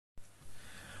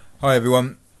Hi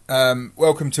everyone,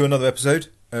 welcome to another episode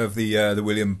of the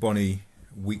William Bonney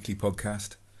Weekly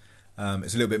podcast.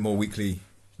 It's a little bit more weekly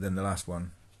than the last one.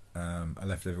 I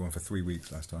left everyone for 3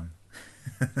 weeks last time.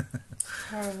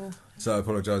 Terrible. So I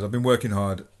apologise. I've been working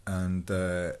hard and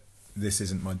this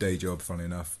isn't my day job, funnily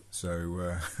enough.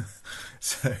 So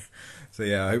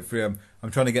yeah, hopefully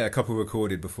I'm trying to get a couple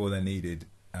recorded before they're needed,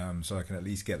 so I can at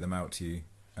least get them out to you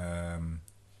on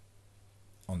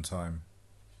time,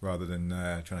 rather than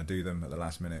trying to do them at the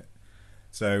last minute.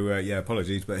 So yeah,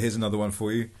 apologies, but here's another one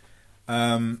for you.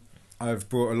 I've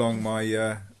brought along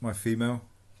my my female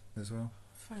as well.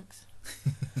 Thanks.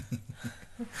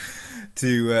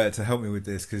 to help me with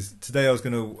this, because today I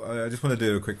just want to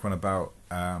do a quick one about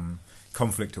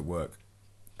conflict at work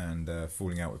and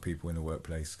falling out with people in the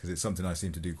workplace, because it's something I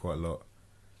seem to do quite a lot,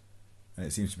 and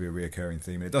it seems to be a reoccurring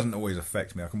theme. It doesn't always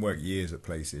affect me. I can work years at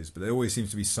places, but there always seems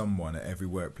to be someone at every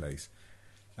workplace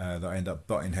that I end up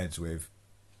butting heads with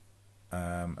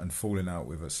and falling out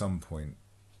with at some point.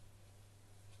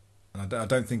 And I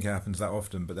don't think it happens that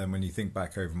often, but then when you think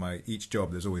back over each job,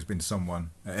 there's always been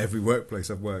someone at every workplace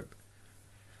I've worked.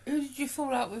 Who did you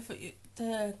fall out with at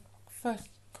the first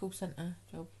call centre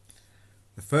job?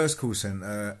 The first call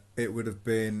centre, it would have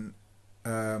been,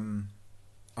 when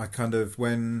I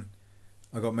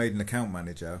got made an account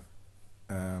manager,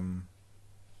 when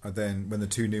the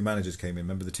two new managers came in,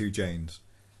 remember the two Janes?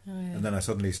 Oh, yeah. And then I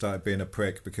suddenly started being a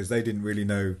prick because they didn't really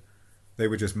know, they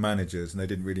were just managers and they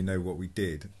didn't really know what we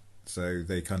did. So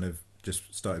they kind of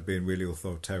just started being really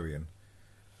authoritarian.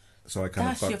 So I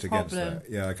kind of bucked against that.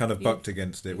 Yeah, I kind of bucked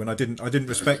against it when I didn't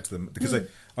respect them because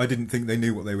I didn't think they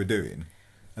knew what they were doing,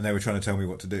 and they were trying to tell me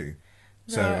what to do.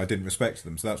 So I didn't respect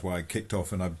them. So that's why I kicked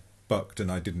off and I bucked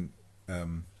and I didn't.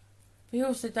 You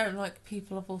also don't like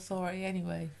people of authority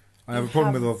anyway. I have a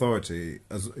problem with authority,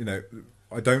 as you know.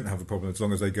 I don't have a problem as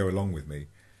long as they go along with me.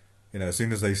 You know, as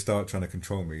soon as they start trying to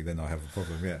control me, then I have a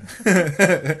problem, yeah.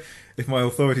 If my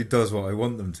authority does what I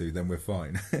want them to, then we're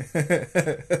fine.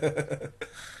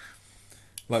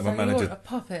 Like my manager, a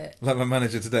puppet. Like my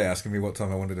manager today asking me what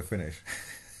time I wanted to finish.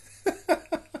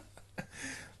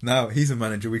 Now, he's a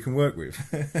manager we can work with.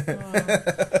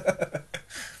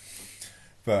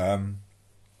 But,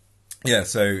 yeah,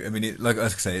 so, I mean, like I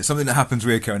say, it's something that happens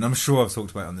reoccurring. I'm sure I've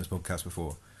talked about it on this podcast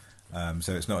before.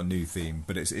 So it's not a new theme,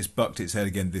 but it's bucked its head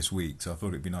again this week. So I thought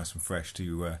it'd be nice and fresh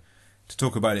to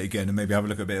talk about it again and maybe have a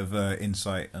look at a bit of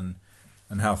insight and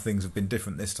how things have been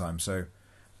different this time. So,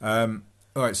 all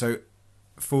right. So,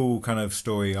 full kind of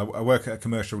story. I work at a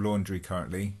commercial laundry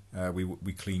currently.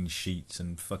 We clean sheets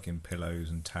and fucking pillows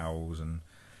and towels and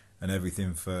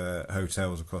everything for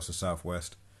hotels across the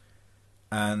southwest.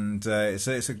 And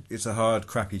it's a hard,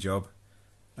 crappy job.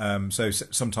 So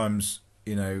sometimes,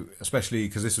 you know, especially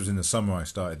because this was in the summer I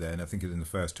started there, and I think it was in the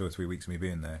first 2 or 3 weeks of me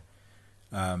being there.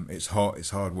 It's hot, it's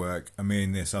hard work. And me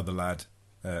and this other lad,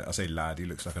 I say lad, he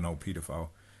looks like an old paedophile.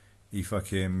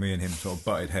 Me and him sort of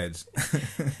butted heads.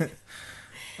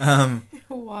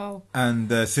 Wow.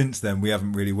 And since then we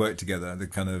haven't really worked together.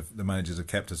 The managers have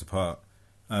kept us apart,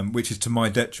 which is to my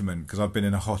detriment because I've been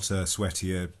in a hotter,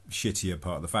 sweatier, shittier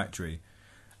part of the factory.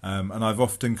 And I've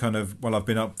often while I've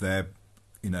been up there,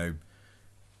 you know,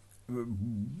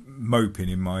 moping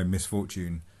in my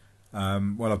misfortune,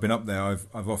 while I've been up there,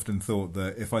 I've often thought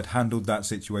that if I'd handled that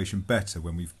situation better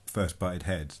when we first butted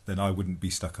heads, then I wouldn't be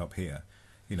stuck up here.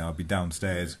 You know, I'd be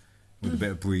downstairs with a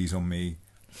bit of breeze on me,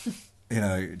 you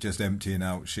know, just emptying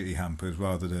out shitty hampers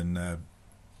rather than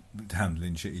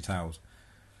handling shitty towels.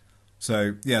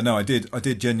 So yeah, no, I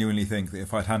did genuinely think that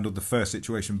if I'd handled the first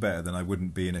situation better, then I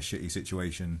wouldn't be in a shitty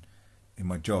situation in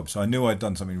my job. So I knew I'd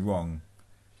done something wrong,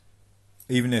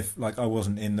 even if like I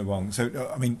wasn't in the wrong.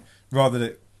 So I mean, rather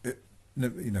than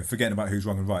you know, forgetting about who's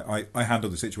wrong and right, I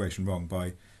handled the situation wrong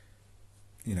by,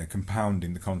 you know,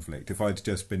 compounding the conflict. If I'd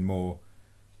just been more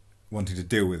wanting to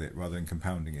deal with it rather than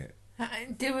compounding it.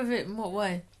 Deal with it in what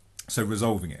way? So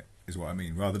resolving it is what I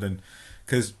mean, rather than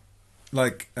because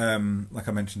like I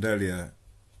mentioned earlier,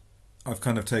 I've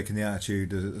kind of taken the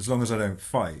attitude as long as I don't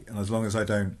fight and as long as I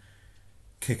don't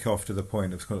kick off to the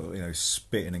point of, you know,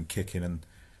 spitting and kicking, and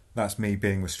that's me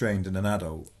being restrained and an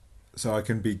adult. So I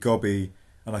can be gobby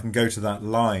and I can go to that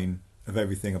line of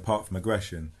everything apart from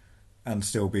aggression and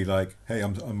still be like, hey,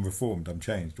 I'm reformed, I'm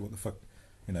changed, what the fuck,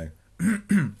 you know.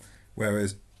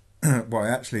 Whereas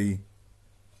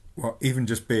even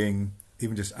just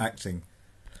acting,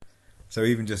 so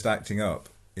even just acting up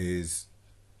is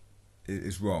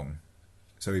wrong.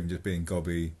 So even just being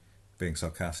gobby, being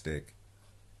sarcastic,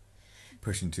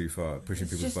 pushing too far, pushing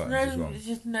people's buttons is wrong. It's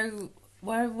just no.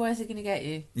 Where's it going to get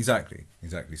you? Exactly.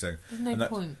 So there's no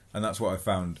point. And that's what I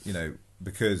found, you know,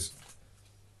 because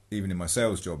even in my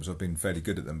sales jobs, I've been fairly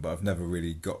good at them, but I've never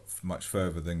really got much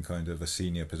further than kind of a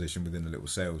senior position within a little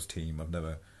sales team. I've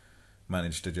never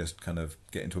managed to just kind of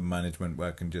get into a management where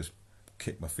I can just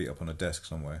kick my feet up on a desk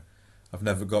somewhere. I've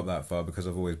never got that far because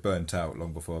I've always burnt out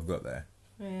long before I've got there.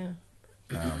 Yeah.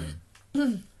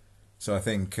 So I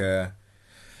think,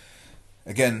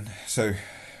 again, so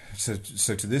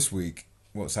to this week,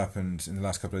 what's happened in the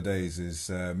last couple of days is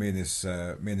me and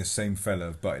this same fella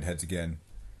have butted heads again,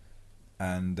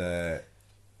 and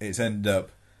it's ended up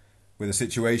with a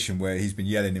situation where he's been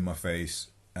yelling in my face,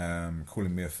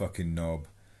 calling me a fucking knob,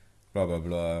 blah blah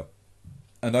blah,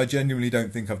 and I genuinely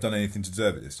don't think I've done anything to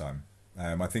deserve it this time.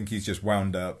 I think he's just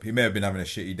wound up. He may have been having a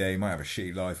shitty day, he might have a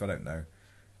shitty life, I don't know.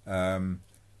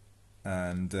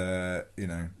 And you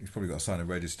know, he's probably got to sign a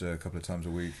register a couple of times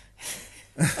a week.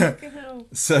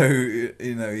 So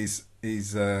you know, he's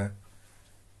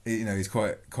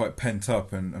quite pent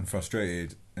up and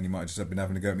frustrated, and he might have just been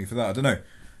having to go at me for that. I don't know.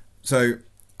 So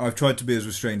I've tried to be as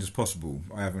restrained as possible.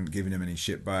 I haven't given him any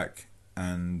shit back,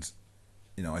 and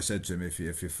you know, I said to him, if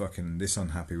you're fucking this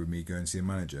unhappy with me, go and see a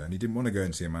manager. And he didn't want to go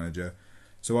and see a manager,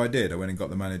 so I did. I went and got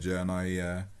the manager, and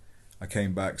I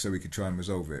came back so we could try and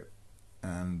resolve it.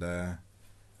 And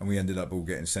we ended up all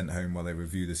getting sent home while they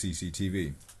review the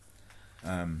CCTV.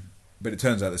 But it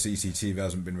turns out the CCTV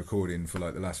hasn't been recording for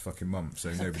like the last fucking month,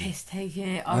 so nobody. Piss taking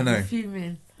it. I'm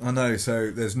fuming. I know.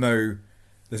 So it's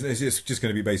just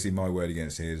going to be basically my word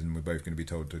against his, and we're both going to be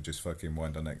told to just fucking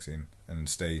wind our necks in and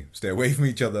stay away from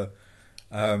each other.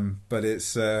 But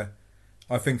it's.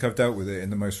 I think I've dealt with it in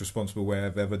the most responsible way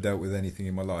I've ever dealt with anything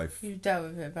in my life. You've dealt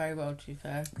with it very well, to be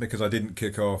fair. Because I didn't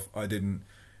kick off. I didn't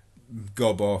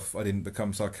gob off. I didn't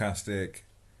become sarcastic.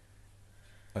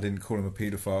 I didn't call him a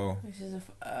paedophile. This is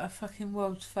a fucking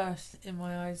world's first in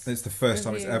my eyes. It's the first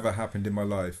time it's ever happened in my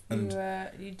life. And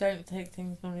you don't take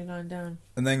things normally lying down.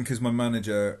 And then because my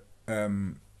manager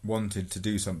wanted to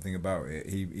do something about it,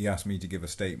 he asked me to give a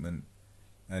statement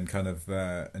and kind of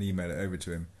and email it over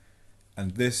to him.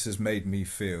 And this has made me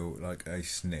feel like a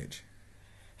snitch.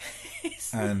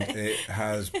 And it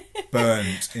has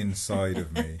burnt inside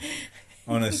of me.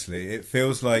 Honestly, it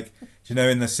feels like, you know,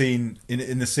 in the scene in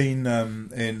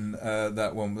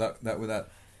that one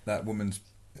that woman's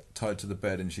tied to the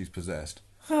bed and she's possessed.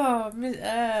 Oh,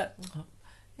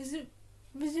 is it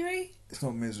Misery? It's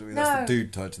not Misery. No. That's the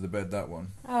dude tied to the bed. That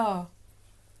one. Oh.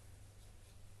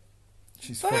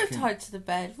 She's fucking tied to the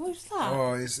bed. What's that?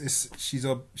 Oh, she's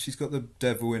got the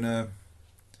devil in her.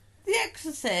 The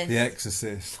Exorcist. The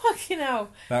Exorcist. Fucking hell.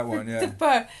 That one, yeah. The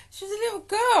bird. She was a little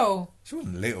girl. She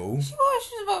wasn't little. She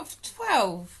was about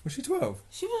 12. Was she 12?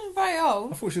 She wasn't very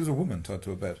old. I thought she was a woman tied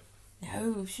to a bed.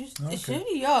 No, she's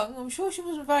only young. I'm sure she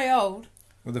wasn't very old.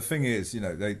 Well, the thing is, you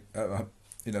know,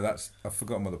 that's I've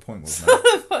forgotten what the point was now.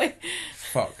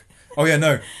 Fuck. Oh yeah,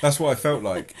 no, that's what I felt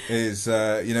like. Is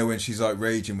you know, when she's like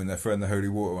raging when they're throwing the holy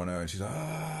water on her, and she's like,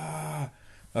 ah.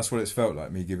 That's what it's felt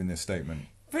like, me giving this statement.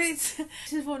 But this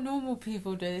is what normal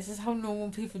people do. This is how normal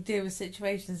people deal with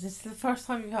situations. This is the first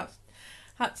time you've had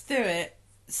to do it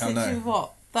since you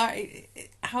what? 30?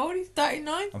 How old are you?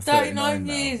 39? I'm 39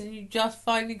 now. years, and you've just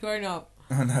finally grown up.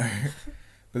 I know,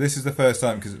 but this is the first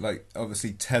time because, like,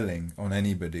 obviously, telling on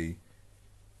anybody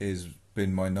is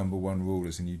been my number one rule,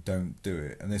 is, and you don't do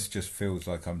it, and this just feels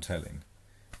like I'm telling.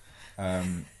 But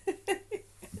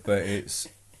it's,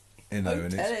 you know,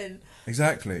 and telling. it's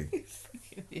exactly.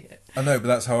 Yeah. I know, but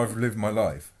that's how I've lived my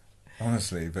life,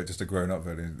 honestly. But just a grown-up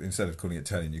version. Instead of calling it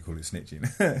telling, you call it snitching.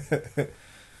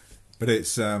 But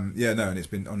it's and it's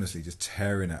been honestly just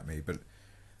tearing at me. But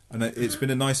it's been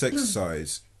a nice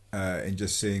exercise in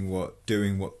just seeing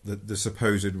doing the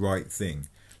supposed right thing.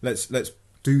 Let's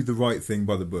do the right thing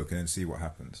by the book and then see what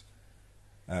happens.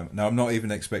 Now I'm not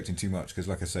even expecting too much because,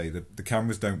 like I say, the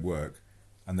cameras don't work,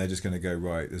 and they're just going to go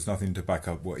right. There's nothing to back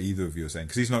up what either of you are saying,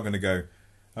 because he's not going to go,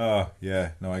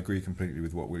 yeah, no, I agree completely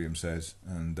with what William says,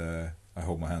 and I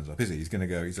hold my hands up. Is he? He's going to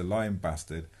go, he's a lying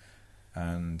bastard,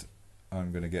 and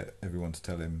I'm going to get everyone to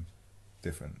tell him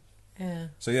different. Yeah.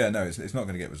 So yeah, no, it's not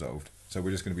going to get resolved. So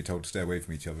we're just going to be told to stay away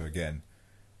from each other again,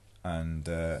 and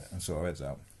sort our heads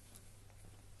out.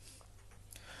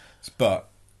 But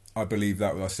I believe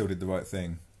that I still did the right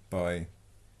thing by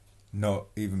not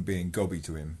even being gobby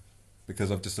to him, because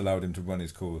I've just allowed him to run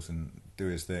his course and do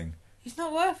his thing. It's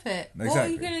not worth it. Exactly. What are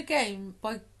you going to gain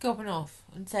by gobbing off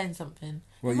and saying something?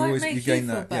 Well, you gain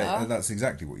that. Better. Yeah, that's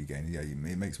exactly what you gain. Yeah,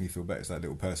 it makes me feel better. It's that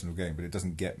little personal gain, but it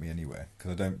doesn't get me anywhere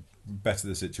because I don't better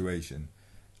the situation,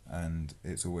 and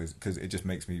it's always because it just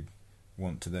makes me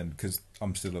want to then, because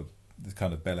I'm still the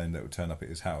kind of bellend that would turn up at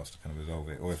his house to kind of resolve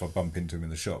it, or if I bump into him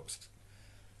in the shops,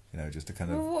 you know, just to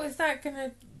kind of. Well, what is that going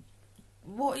to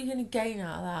What are you going to gain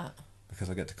out of that? Because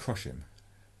I get to crush him.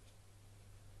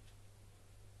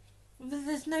 But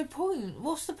there's no point.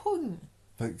 What's the point?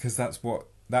 Because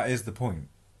that is the point.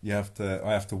 I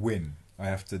have to win. I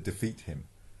have to defeat him.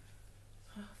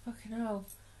 Oh, fucking hell.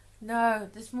 No,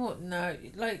 there's more. No,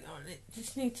 like,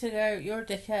 just need to go, you're a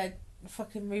dickhead,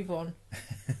 fucking move on.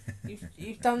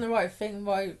 You've done the right thing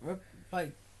by,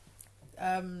 like,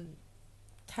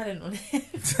 telling on him.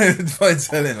 By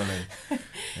telling on him.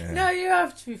 Yeah. No, you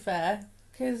have to be fair.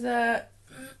 Because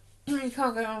you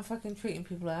can't go around fucking treating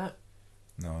people out.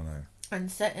 No.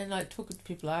 And like, talking to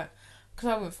people out. Because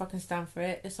I wouldn't fucking stand for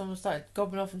it if someone started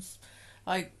gobbling off and,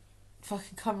 like,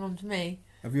 fucking coming on to me.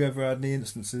 Have you ever had any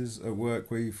instances at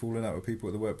work where you've fallen out with people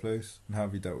at the workplace? And how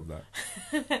have you dealt with that?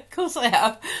 Of course I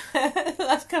have. The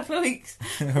last couple of weeks.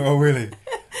 Oh, really?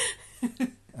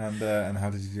 And how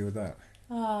did you deal with that?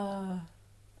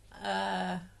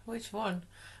 Which one?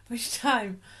 Which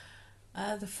time?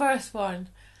 The first one.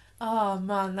 Oh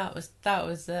man, that was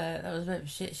a bit of a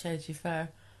shit show, to be fair.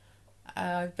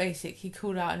 I basically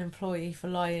called out an employee for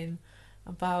lying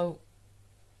about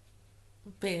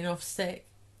being off sick.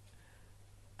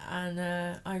 And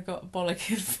I got a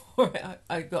bollocking for it.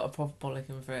 I got a proper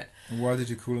bollocking for it. And why did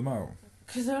you call them out?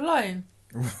 Because they were lying.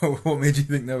 What made you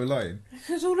think they were lying?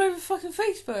 Because all over fucking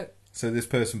Facebook. So this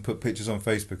person put pictures on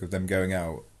Facebook of them going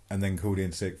out and then called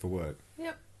in sick for work?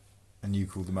 Yep. And you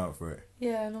called them out for it?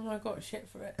 Yeah, and then I got shit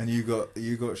for it. And you got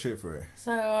shit for it?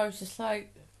 So I was just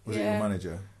like... Was it your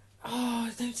manager?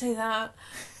 Oh, don't say that.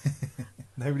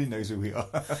 Nobody knows who we are.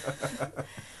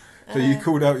 So you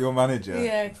called out your manager?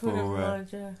 Yeah, I called out my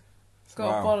manager.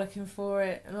 Got a bollocking for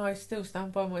it, and I still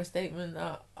stand by my statement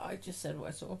that I just said what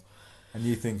I saw. And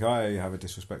you think I have a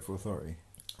disrespectful authority?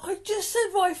 I just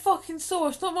said what I fucking saw.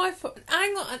 It's not my fault.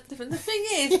 Hang on. The thing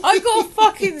is, I got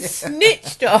fucking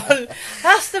snitched on.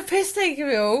 That's the piss take of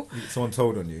it all. Someone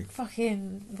told on you?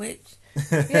 Fucking witch.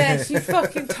 Yeah, she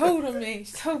fucking told on me.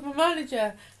 She told my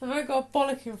manager, and I got a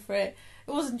bollocking for it.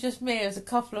 It wasn't just me. It was a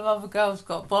couple of other girls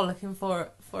got a bollocking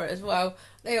for it as well.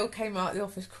 They all came out of the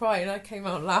office crying. I came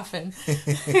out laughing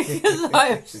because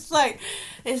I was just like,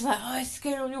 it's like, oh, it's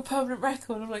going on your permanent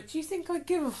record. I'm like, do you think I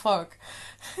give a fuck?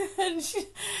 And she,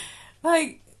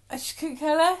 like, I just couldn't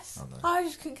care less. Oh, no. I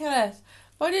just couldn't care less.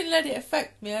 But I didn't let it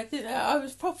affect me. I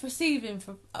was proper receiving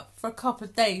for a couple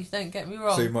of days. Don't get me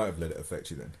wrong. So you might have let it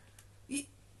affect you then.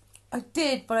 I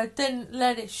did, but I didn't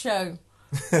let it show.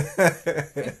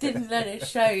 I didn't let it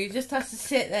show. You just have to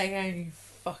sit there going, you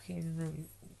fucking,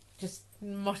 just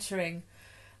muttering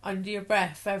under your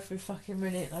breath every fucking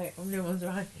minute, like when no one's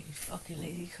around you, you fucking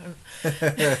lazy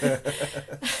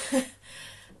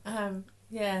cunt.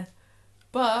 Yeah,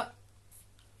 but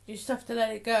you just have to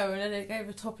let it go and let it go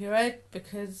over the top of your head,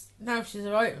 because now she's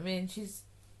alright with me and she's,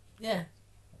 yeah.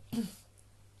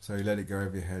 So you let it go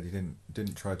over your head. You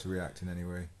didn't try to react in any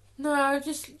way. No,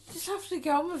 just have to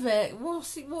get on with it.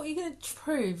 What are you going to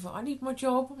prove? I need my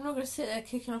job. I'm not going to sit there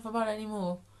kicking off about it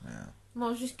anymore. Yeah. Might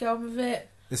as well just get on with it.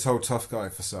 This whole tough guy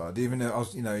facade, even though I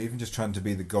was, even just trying to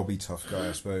be the gobby tough guy,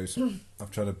 I suppose.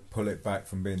 I've tried to pull it back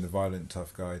from being the violent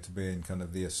tough guy to being kind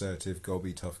of the assertive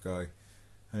gobby tough guy,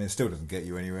 and it still doesn't get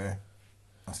you anywhere.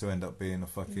 I still end up being a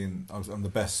fucking. I'm the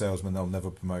best salesman they'll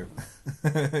never promote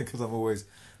because I'm always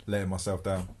letting myself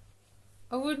down.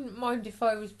 I wouldn't mind if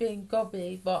I was being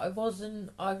gobby, but I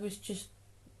wasn't. I was just,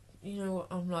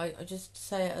 I'm like, I just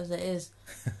say it as it is.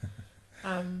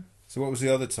 So what was the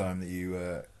other time that you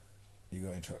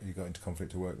got into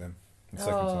conflict at work then? The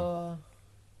second time?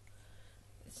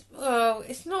 Well,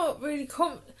 it's not really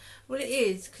well, it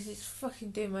is, because it's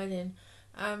fucking doing my head in.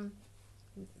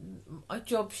 I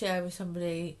job share with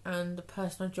somebody, and the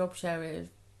person I job share with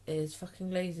is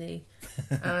fucking lazy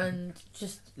and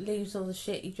just leaves all the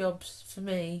shitty jobs for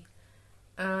me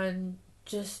and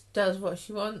just does what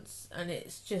she wants, and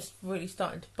it's just really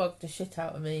starting to bug the shit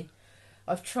out of me.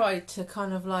 I've tried to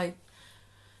kind of like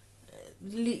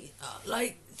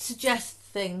suggest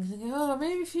things and go, oh,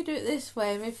 maybe if you do it this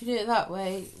way, maybe if you do it that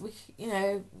way,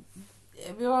 it'll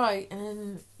be alright,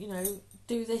 and then,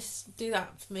 do this, do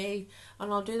that for me,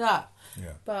 and I'll do that.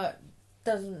 Yeah. But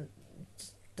doesn't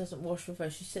wash with her.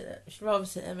 She'd rather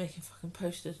sit there making fucking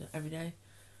posters every day.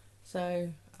 So,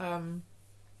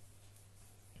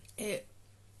 it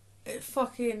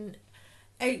fucking,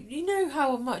 you know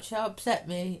how much it upset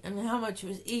me and how much it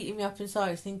was eating me up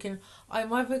inside, thinking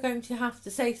I'm either going to have to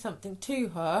say something to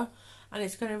her and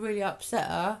it's going to really upset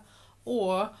her,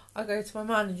 or I go to my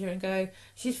manager and go,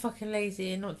 she's fucking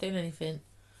lazy and not doing anything.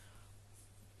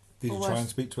 Did you try and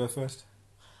speak to her first?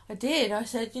 I did. I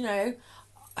said,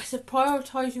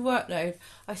 prioritise your workload.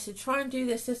 I said, try and do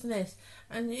this, this and this.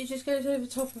 And it just goes over the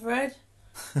top of her head.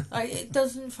 Like, it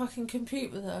doesn't fucking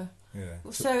compute with her. Yeah.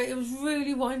 So it was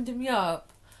really winding me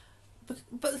up.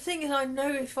 But the thing is, I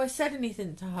know if I said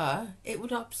anything to her, it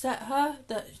would upset her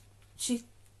that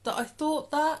I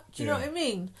thought that. Do you know what I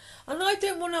mean? And I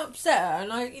don't want to upset her.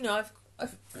 And I've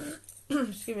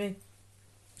excuse me.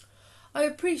 I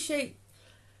appreciate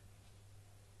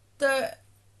that.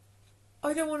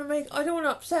 I don't want to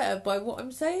upset her by what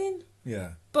I'm saying.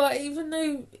 Yeah. But even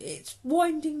though it's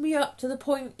winding me up to the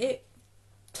point it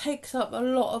takes up a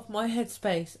lot of my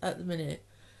headspace at the minute,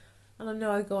 and I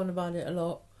know I go on about it a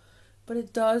lot, but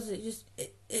it does.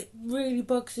 It really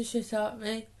bugs the shit out of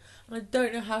me, and I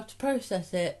don't know how to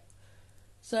process it.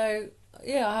 So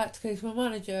yeah, I had to go to my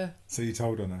manager. So you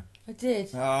told on her? I did.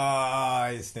 Ah,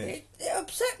 you snitch. It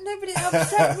upset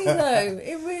me though.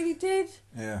 It really did.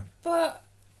 Yeah. But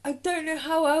I don't know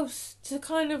how else to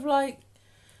kind of like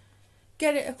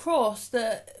get it across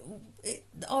that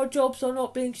our jobs are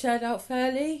not being shared out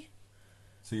fairly.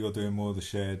 So you're doing more of the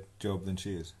shared job than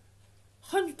she is?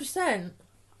 100%.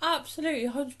 Absolutely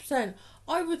 100%.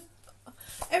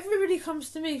 Everybody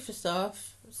comes to me for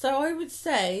stuff, so I would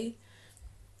say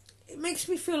it makes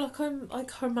me feel like I'm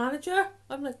like her manager.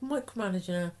 I'm like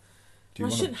micromanager. I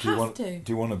shouldn't have to.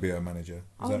 Do you want to be a manager?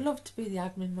 I would love to be the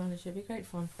admin manager. It'd be great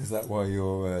fun. Is that why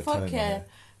you're Fuck telling yeah. me?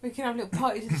 We can have little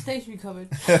parties in the stationery cupboard.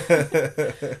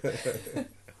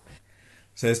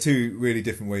 So there's two really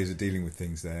different ways of dealing with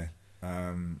things there.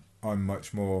 I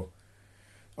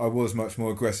was much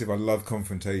more aggressive. I love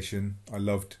confrontation.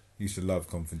 Used to love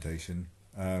confrontation.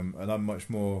 And I'm much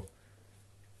more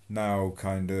now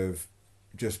kind of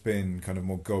just been kind of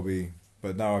more gobby.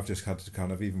 But now I've just had to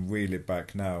kind of even reel it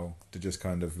back now to just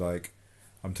kind of like,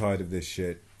 I'm tired of this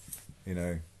shit. You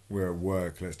know, we're at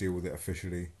work. Let's deal with it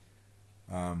officially.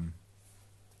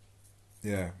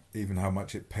 Yeah, even how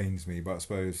much it pains me, but I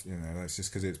suppose, you know, that's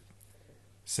just because it's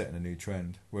setting a new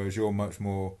trend. Whereas you're much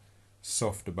more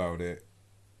soft about it,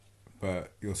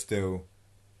 but you're still...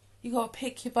 You got to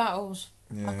pick your battles.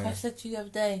 Yeah. Like I said to you the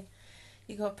other day,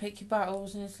 you got to pick your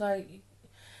battles, and it's like,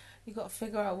 you got to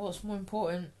figure out what's more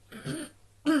important.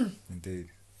 Indeed.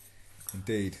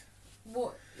 Indeed.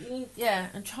 Yeah,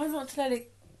 and try not to let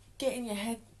it get in your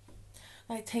head,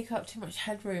 like take up too much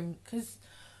headroom, because,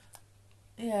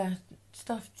 yeah,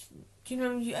 stuff, do you know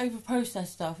when you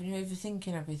over-process stuff and you're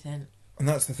overthinking everything? And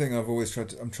that's the thing I've always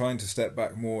I'm trying to step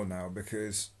back more now,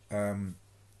 because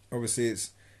obviously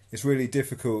it's really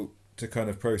difficult to kind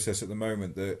of process at the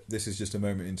moment that this is just a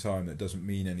moment in time that doesn't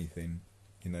mean anything.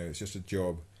 You know, it's just a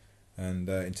job. And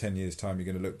in 10 years' time, you're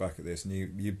going to look back at this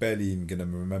and you're barely even going to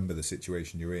remember the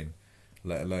situation you're in,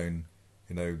 let alone,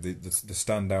 you know, the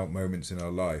standout moments in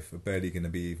our life are barely going to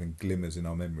be even glimmers in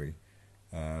our memory.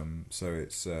 So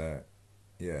it's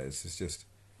just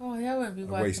Oh, yeah, I won't be a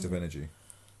waste of energy.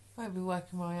 I won't be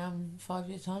working where I am in 5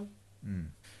 years' time.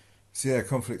 So yeah,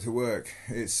 conflict at work.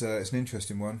 It's an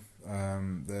interesting one.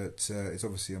 It's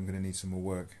obviously I'm going to need some more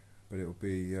work, but it'll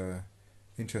be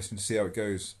interesting to see how it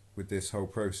goes with this whole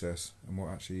process and what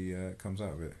actually comes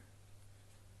out of it.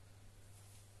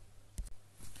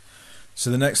 So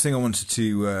the next thing I wanted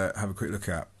to have a quick look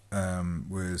at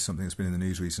was something that's been in the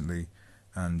news recently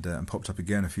and popped up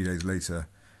again a few days later,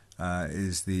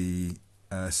 is the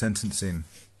sentencing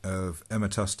of Emma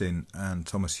Tustin and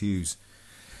Thomas Hughes.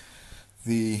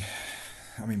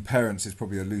 Parents is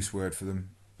probably a loose word for them.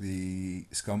 The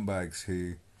scumbags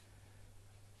who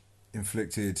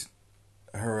inflicted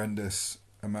a horrendous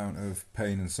amount of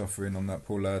pain and suffering on that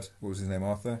poor lad. What was his name?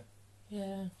 Arthur?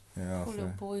 Yeah. Yeah, Arthur. Poor little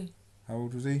boy. How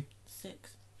old was he?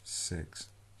 6.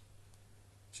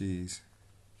 Jeez.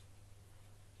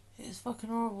 It's fucking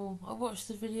horrible. I watched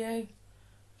the video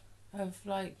of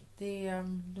like the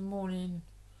morning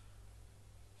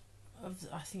of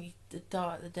I think the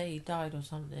day he died or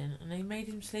something, and they made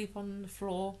him sleep on the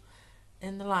floor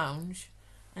in the lounge,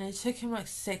 and it took him like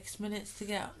 6 minutes to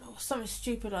get something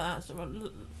stupid like that.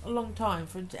 So a long time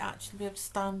for him to actually be able to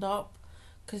stand up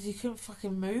because he couldn't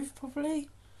fucking move properly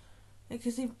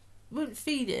because he wouldn't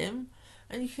feed him,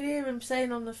 and you could hear him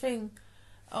saying on the thing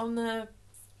on the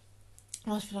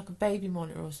must be like a baby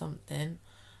monitor or something,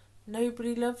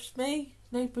 nobody loves me,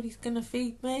 nobody's gonna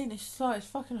feed me, and it's just like, it's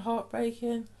fucking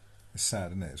heartbreaking. It's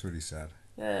sad, isn't it? It's really sad.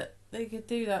 Yeah, they could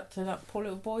do that to that poor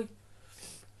little boy.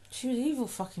 She was evil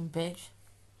fucking bitch.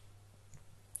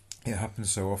 It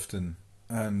happens so often,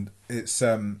 and it's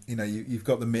you've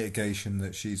got the mitigation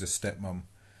that she's a stepmom,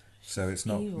 so it's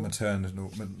not evil.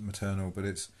 maternal, but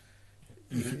it's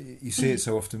you see it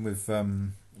so often with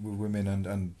women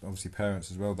and obviously parents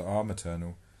as well that are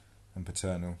maternal and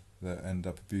paternal that end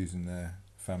up abusing their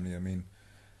family. I mean,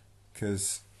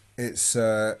 because it's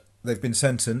they've been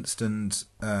sentenced and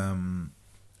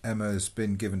Emma's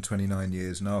been given 29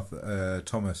 years, and Arthur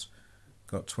Thomas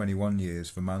got 21 years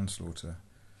for manslaughter.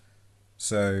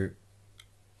 So,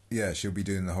 yeah, she'll be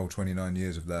doing the whole 29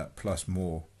 years of that, plus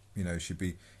more. You know, she'd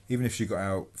be, even if she got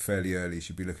out fairly early,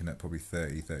 she'd be looking at probably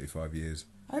 30, 35 years.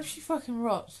 I hope she fucking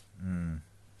rots.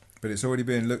 But it's already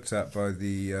being looked at by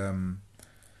the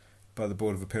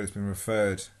Board of Appeal. It's been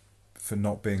referred for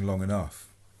not being long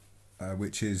enough,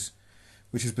 which is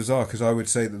bizarre, because I would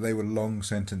say that they were long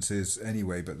sentences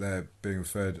anyway, but they're being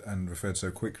referred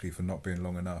so quickly for not being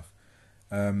long enough.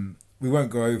 We won't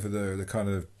go over the kind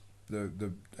of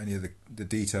any of the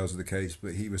details of the case,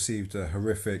 but he received a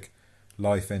horrific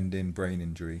life-ending brain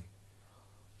injury.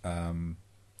 And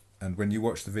when you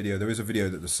watch the video, there is a video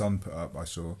that the Sun put up, I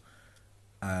saw,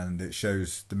 and it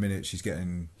shows the minute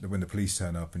when the police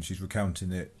turn up, and she's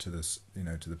recounting it to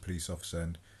the police officer,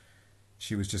 and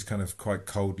she was just kind of quite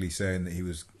coldly saying that he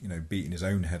was, beating his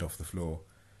own head off the floor,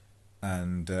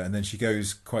 and then she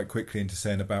goes quite quickly into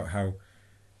saying about how,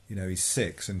 he's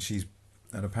 6,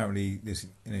 and apparently this,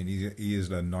 he is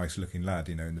a nice looking lad,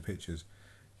 in the pictures,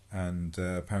 and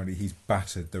apparently he's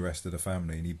battered the rest of the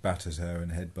family, and he batters her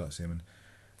and headbutts him, and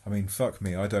I mean, fuck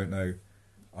me, I don't know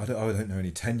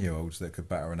any 10-year-olds that could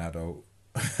batter an adult.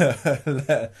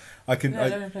 I can. I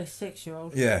don't play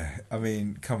 6-year-old. Yeah, I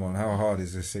mean, come on, how hard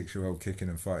is a 6-year-old kicking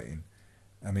and fighting?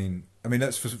 I mean,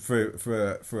 let's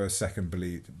for a second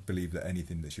believe that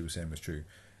anything that she was saying was true.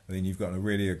 I mean, you've got a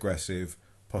really aggressive,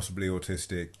 possibly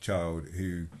autistic child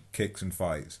who kicks and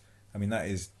fights. I mean, that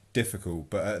is difficult,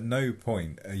 but at no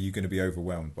point are you going to be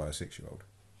overwhelmed by a 6-year-old,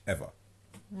 ever.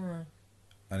 Mm.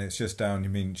 And it's just down. I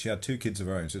mean, she had 2 kids of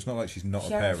her own, so it's not like she's not a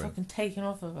parent. She had fucking taken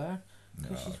off of her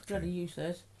because she's bloody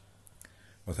useless.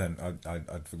 Well, then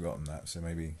I'd forgotten that, so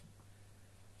maybe,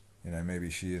 maybe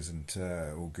she isn't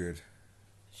all good.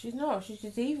 She's not. She's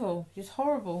just evil. She's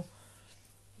horrible.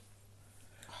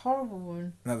 Horrible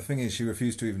woman. Now the thing is, she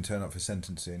refused to even turn up for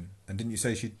sentencing. And didn't you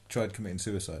say she tried committing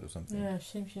suicide or something? Yeah,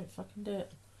 she didn't fucking do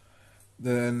it.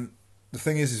 Then the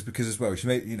thing is because as well, she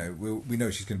may, we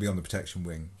know she's going to be on the protection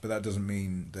wing, but that doesn't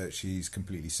mean that she's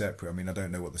completely separate. I mean, I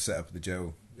don't know what the setup of the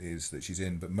jail is that she's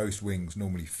in, but most wings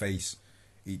normally face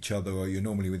each other, or you're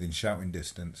normally within shouting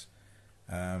distance.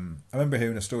 I remember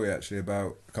hearing a story actually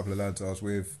about a couple of lads I was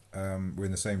with. Were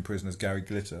in the same prison as Gary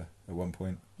Glitter at one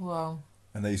point. Wow.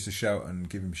 And they used to shout and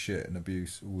give him shit and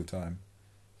abuse all the time,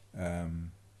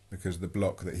 because the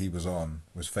block that he was on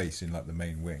was facing like the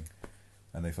main wing,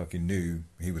 and they fucking knew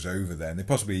he was over there, and they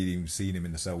possibly even seen him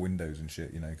in the cell windows and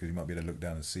shit, because you might be able to look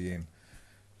down and see him.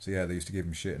 So yeah, they used to give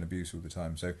him shit and abuse all the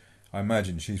time. So I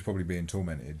imagine she's probably being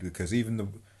tormented, because even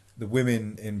the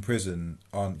women in prison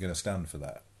aren't going to stand for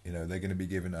that. They're going to be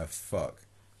giving her fuck.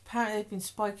 Apparently they've been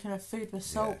spiking her food with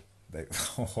salt. Yeah,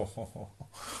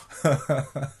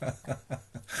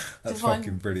 that's Divine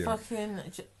fucking brilliant. Fucking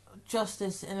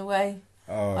justice in a way.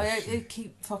 Oh, I hope they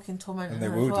keep fucking tormenting and they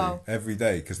her will as well. do every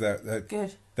day, because they're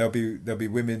good. There'll be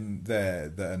women there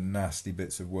that are nasty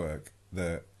bits of work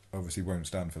that obviously won't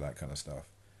stand for that kind of stuff.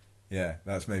 Yeah,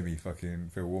 that's made me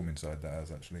fucking feel warm inside. That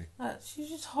has actually. She's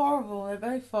just horrible. They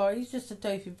both are. He's just a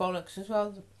dopey bollocks as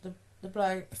well. The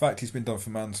bloke. The fact he's been done for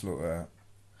manslaughter.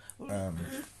 I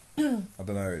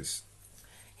don't know.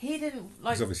 He didn't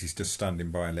like. He's obviously just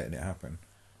standing by and letting it happen,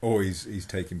 or he's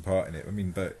taking part in it. I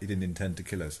mean, but he didn't intend to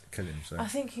kill him. So I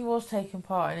think he was taking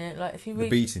part in it. Like if you read the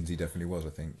beatings, he definitely was. I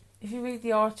think if you read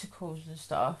the articles and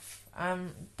stuff,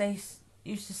 they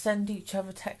used to send each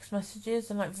other text messages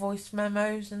and like voice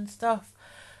memos and stuff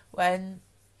when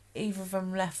either of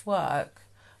them left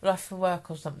for work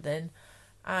or something.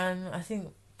 And I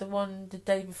think the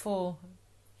day before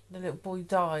the little boy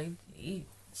died, he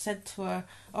said to her,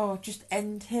 "Oh, just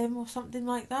end him," or something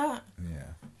like that.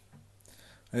 Yeah,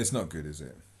 it's not good, is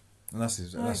it? And that's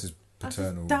his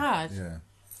paternal dad.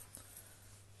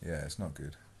 Yeah, it's not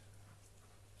good.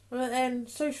 Well, then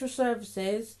social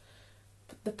services,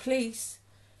 the police,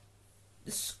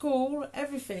 the school,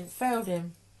 everything failed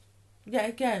him. Yet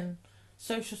again,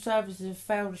 social services have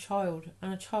failed a child,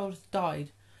 and a child has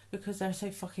died because they're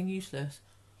so fucking useless.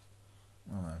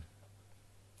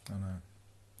 I know.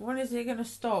 When is it going to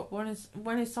stop? When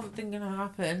is something going to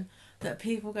happen that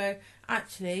people go,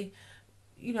 actually,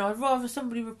 I'd rather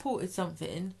somebody reported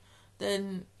something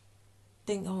than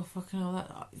think, oh, fucking hell,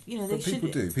 that, they but should...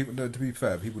 People do. To be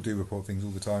fair, people do report things all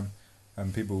the time,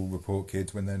 and people report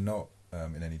kids when they're not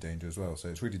in any danger as well. So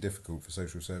it's really difficult for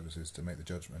social services to make the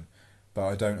judgment. But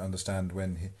I don't understand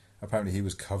when apparently he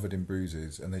was covered in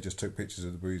bruises, and they just took pictures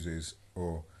of the bruises,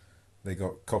 or they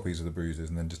got copies of the bruises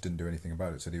and then just didn't do anything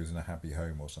about it. Said he was in a happy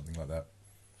home or something like that.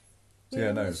 So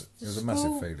it was a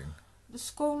massive failing. The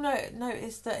school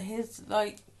noticed that his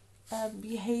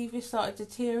behaviour started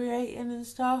deteriorating and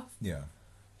stuff. Yeah.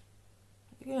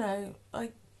 You know,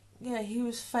 like, yeah, he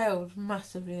was failed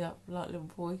massively, that little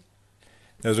boy.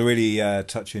 There was a really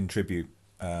touching tribute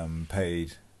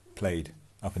played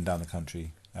up and down the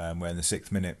country, where in the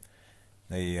 6th minute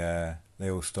they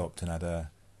all stopped and had a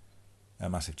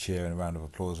massive cheer and a round of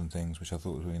applause and things, which I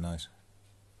thought was really nice.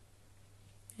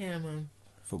 Yeah, man.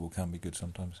 Football can be good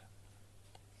sometimes.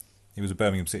 He was a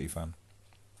Birmingham City fan.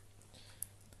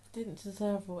 Didn't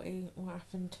deserve what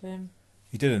happened to him.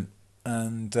 He didn't,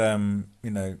 and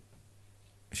you know,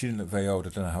 she didn't look very old. I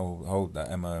don't know how old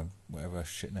that Emma, whatever her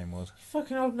shit name was.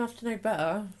 Fucking old enough to know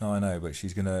better. No, I know, but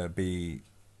she's gonna be.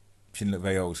 She didn't look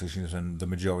very old, so she's gonna spend the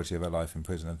majority of her life in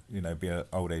prison. You know, be an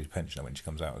old age pensioner when she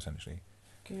comes out, essentially.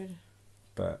 Good.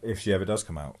 But if she ever does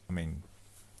come out, I mean,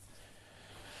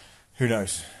 who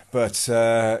knows? But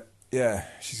yeah,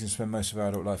 she's gonna spend most of her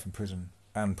adult life in prison,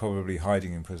 and probably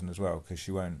hiding in prison as well, because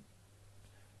she won't.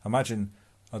 Imagine,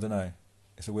 I don't know.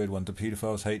 It's a weird one. Do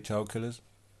paedophiles hate child killers?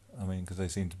 I mean, because they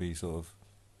seem to be sort of.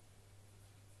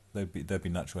 They'd be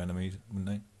natural enemies, wouldn't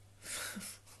they?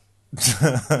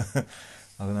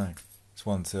 I don't know. It's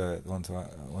one for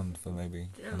maybe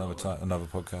another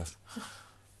podcast.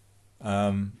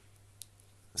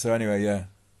 So anyway, yeah.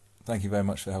 Thank you very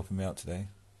much for helping me out today,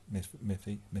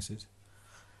 Mrs.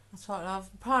 That's right, love.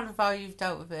 I'm proud of how you've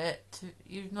dealt with it.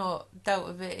 You've not dealt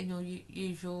with it in your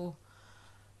usual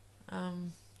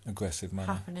aggressive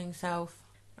manner. Happening self.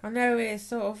 I know it's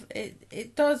sort of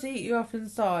it does eat you up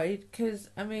inside, because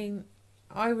I mean,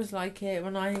 I was like it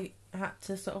when I had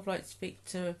to sort of like speak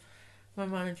to my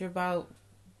manager about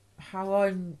how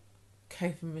I'm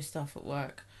coping with stuff at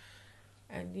work,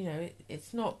 and you know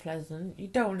it's not pleasant. You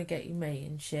don't want to get your mate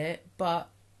and shit, but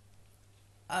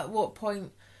at what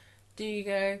point do you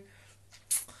go,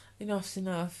 enough's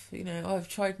enough? You know, I've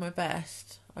tried my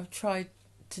best. I've tried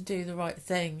to do the right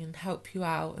thing and help you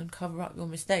out and cover up your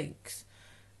mistakes.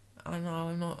 I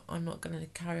know I'm not going to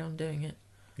carry on doing it.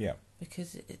 Yeah.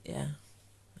 Because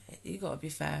you got to be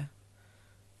fair.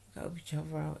 You got to help each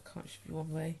other out. It can't just be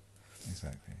one way.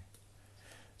 Exactly.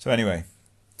 So anyway,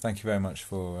 thank you very much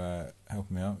for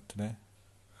helping me out today.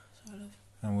 So I love.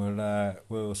 And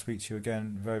we'll speak to you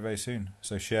again very, very soon.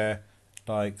 So share,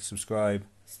 like, subscribe.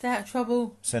 Stay out of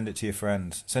trouble. Send it to your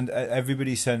friends.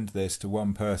 Everybody send this to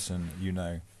one person you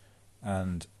know,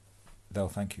 and they'll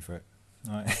thank you for it.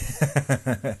 All right.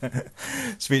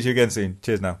 Speak to you again soon.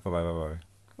 Cheers now. Bye.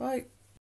 Right.